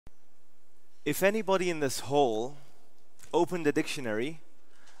If anybody in this hall opened a dictionary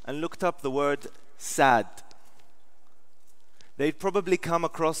and looked up the word sad, they'd probably come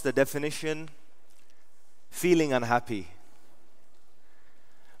across the definition, feeling unhappy.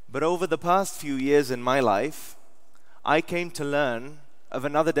 But over the past few years in my life, I came to learn of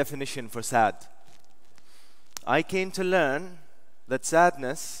another definition for sad. I came to learn that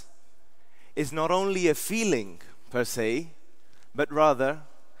sadness is not only a feeling per se, but rather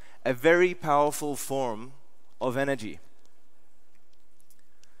a very powerful form of energy.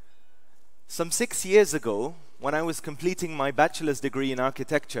 Some 6 years ago, when I was completing my bachelor's degree in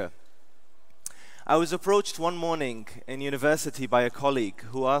architecture, I was approached one morning in university by a colleague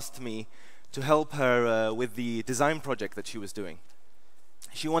who asked me to help her with the design project that she was doing.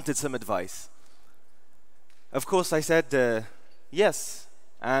 She wanted some advice. Of course, I said yes,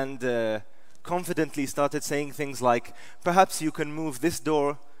 and confidently started saying things like, perhaps you can move this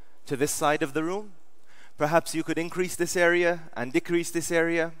door to this side of the room. Perhaps you could increase this area and decrease this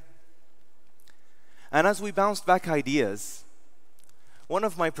area. And as we bounced back ideas, one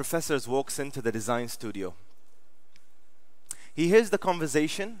of my professors walks into the design studio. He hears the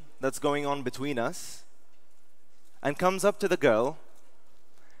conversation that's going on between us and comes up to the girl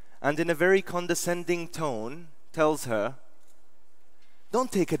and in a very condescending tone tells her,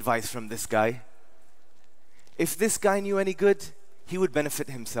 "Don't take advice from this guy. If this guy knew any good, he would benefit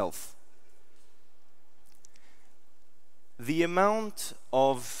himself." The amount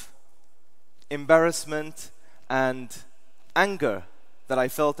of embarrassment and anger that I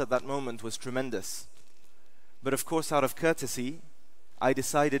felt at that moment was tremendous. But of course, out of courtesy, I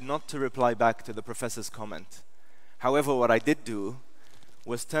decided not to reply back to the professor's comment. However, what I did do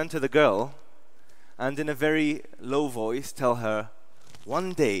was turn to the girl and in a very low voice tell her,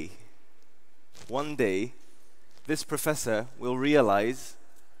 one day, this professor will realize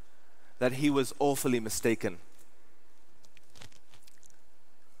that he was awfully mistaken.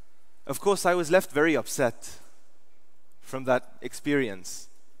 Of course, I was left very upset from that experience.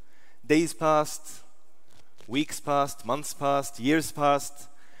 Days passed, weeks passed, months passed, years passed.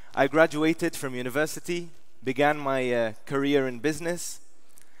 I graduated from university, began my career in business,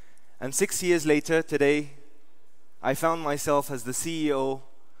 and 6 years later, today, I found myself as the CEO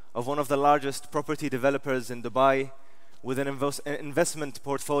of one of the largest property developers in Dubai with an investment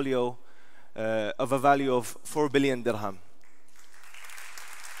portfolio of a value of 4 billion dirham.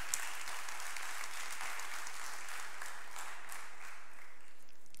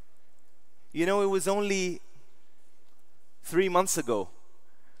 You know, it was only 3 months ago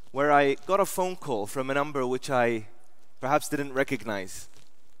where I got a phone call from a number which I perhaps didn't recognize.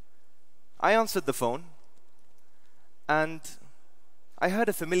 I answered the phone and I heard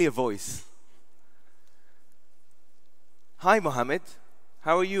a familiar voice. "Hi, Mohamed.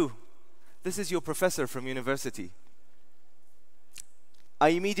 How are you? This is your professor from university." I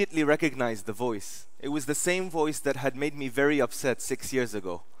immediately recognized the voice. It was the same voice that had made me very upset 6 years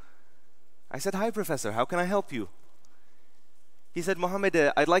ago. I said, "Hi, professor. How can I help you?" He said, "Mohamed,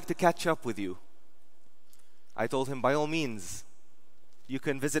 I'd like to catch up with you." I told him, "By all means, you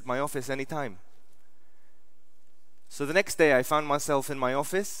can visit my office anytime." So the next day, I found myself in my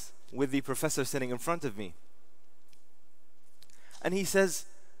office with the professor sitting in front of me. And he says,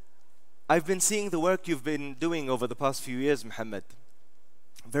 "I've been seeing the work you've been doing over the past few years, Mohamed.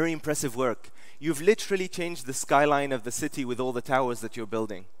 Very impressive work. You've literally changed the skyline of the city with all the towers that you're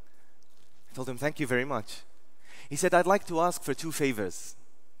building." I told him, "Thank you very much." He said, "I'd like to ask for 2 favors.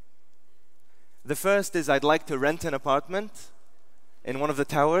 The first is I'd like to rent an apartment in one of the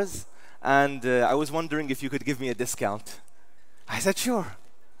towers, and I was wondering if you could give me a discount." I said, "Sure."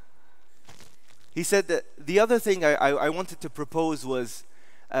 He said that the other thing I wanted to propose was,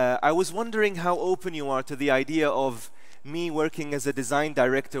 I was wondering how open you are to the idea of me working as a design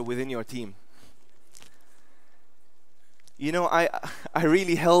director within your team. You know, I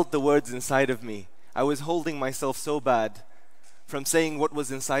really held the words inside of me. I was holding myself so bad from saying what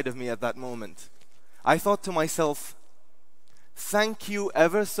was inside of me at that moment. I thought to myself, "Thank you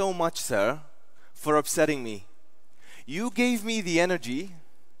ever so much, sir, for upsetting me. You gave me the energy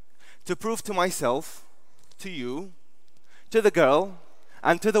to prove to myself, to you, to the girl,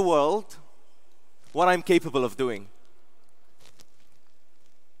 and to the world what I'm capable of doing."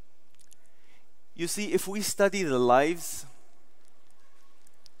 You see, if we study the lives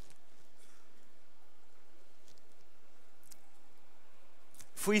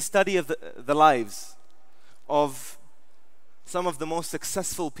the lives of some of the most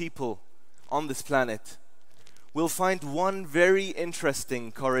successful people on this planet, we'll find one very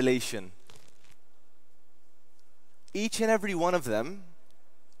interesting correlation. Each and every one of them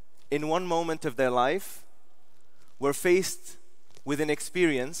in one moment of their life, were faced with an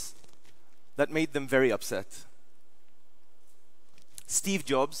experience that made them very upset. Steve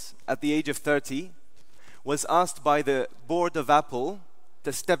Jobs, at the age of 30, was asked by the board of Apple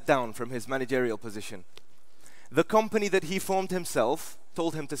to step down from his managerial position. The company that he formed himself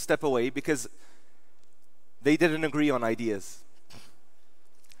told him to step away because they didn't agree on ideas.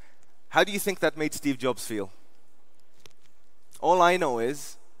 How do you think that made Steve Jobs feel? All I know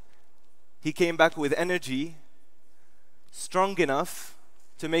is he came back with energy strong enough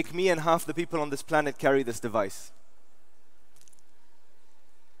to make me and half the people on this planet carry this device.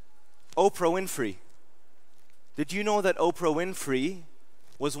 Oprah Winfrey. Did you know that Oprah Winfrey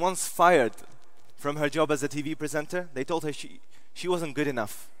was once fired from her job as a TV presenter? They told her she wasn't good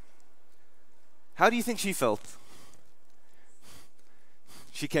enough. How do you think she felt?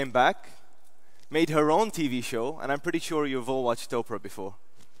 She came back, made her own TV show, and I'm pretty sure you've all watched Oprah before.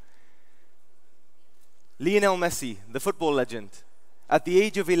 Lionel Messi, the football legend. At the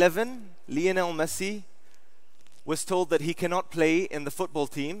age of 11, Lionel Messi was told that he cannot play in the football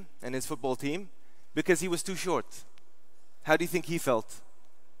team, in his football team, because he was too short. How do you think he felt?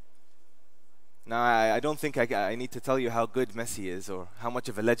 Now, I don't think I need to tell you how good Messi is or how much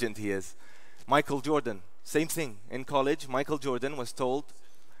of a legend he is. Michael Jordan, same thing. In college, Michael Jordan was told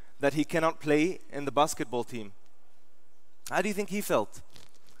that he cannot play in the basketball team. How do you think he felt?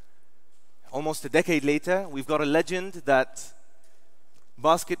 Almost a decade later, we've got a legend that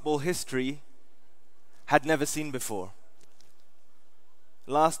basketball history had never seen before.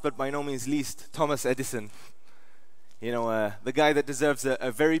 Last but by no means least, Thomas Edison. You know, the guy that deserves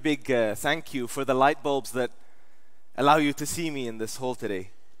a very big thank you for the light bulbs that allow you to see me in this hall today.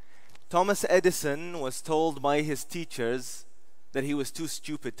 Thomas Edison was told by his teachers that he was too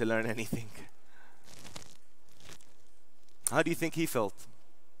stupid to learn anything. How do you think he felt?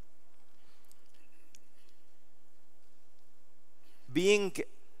 Being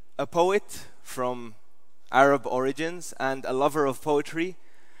a poet from Arab origins and a lover of poetry,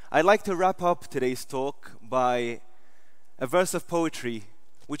 I'd like to wrap up today's talk by a verse of poetry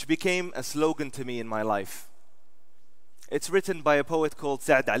which became a slogan to me in my life. It's written by a poet called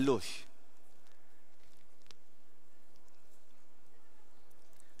Saad Alloush.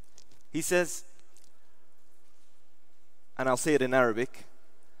 He says, and I'll say it in Arabic,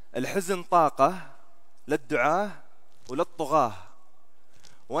 الحزن طاقة للدعاء وللطغاة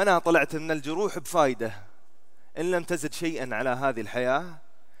وأنا طلعت من الجروح بفايدة إن لم تزد شيئا على هذه الحياة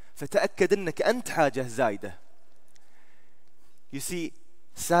فتأكد أنك أنت حاجة زايدة. You see,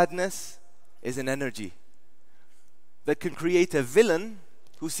 sadness is an energy that can create a villain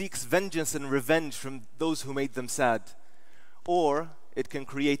who seeks vengeance and revenge from those who made them sad. Or it can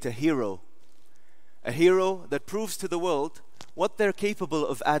create a hero that proves to the world what they're capable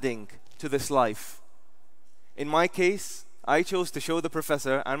of adding to this life. In my case, I chose to show the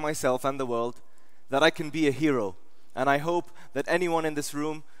professor and myself and the world that I can be a hero. And I hope that anyone in this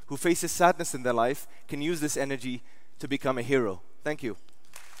room who faces sadness in their life can use this energy to become a hero. Thank you.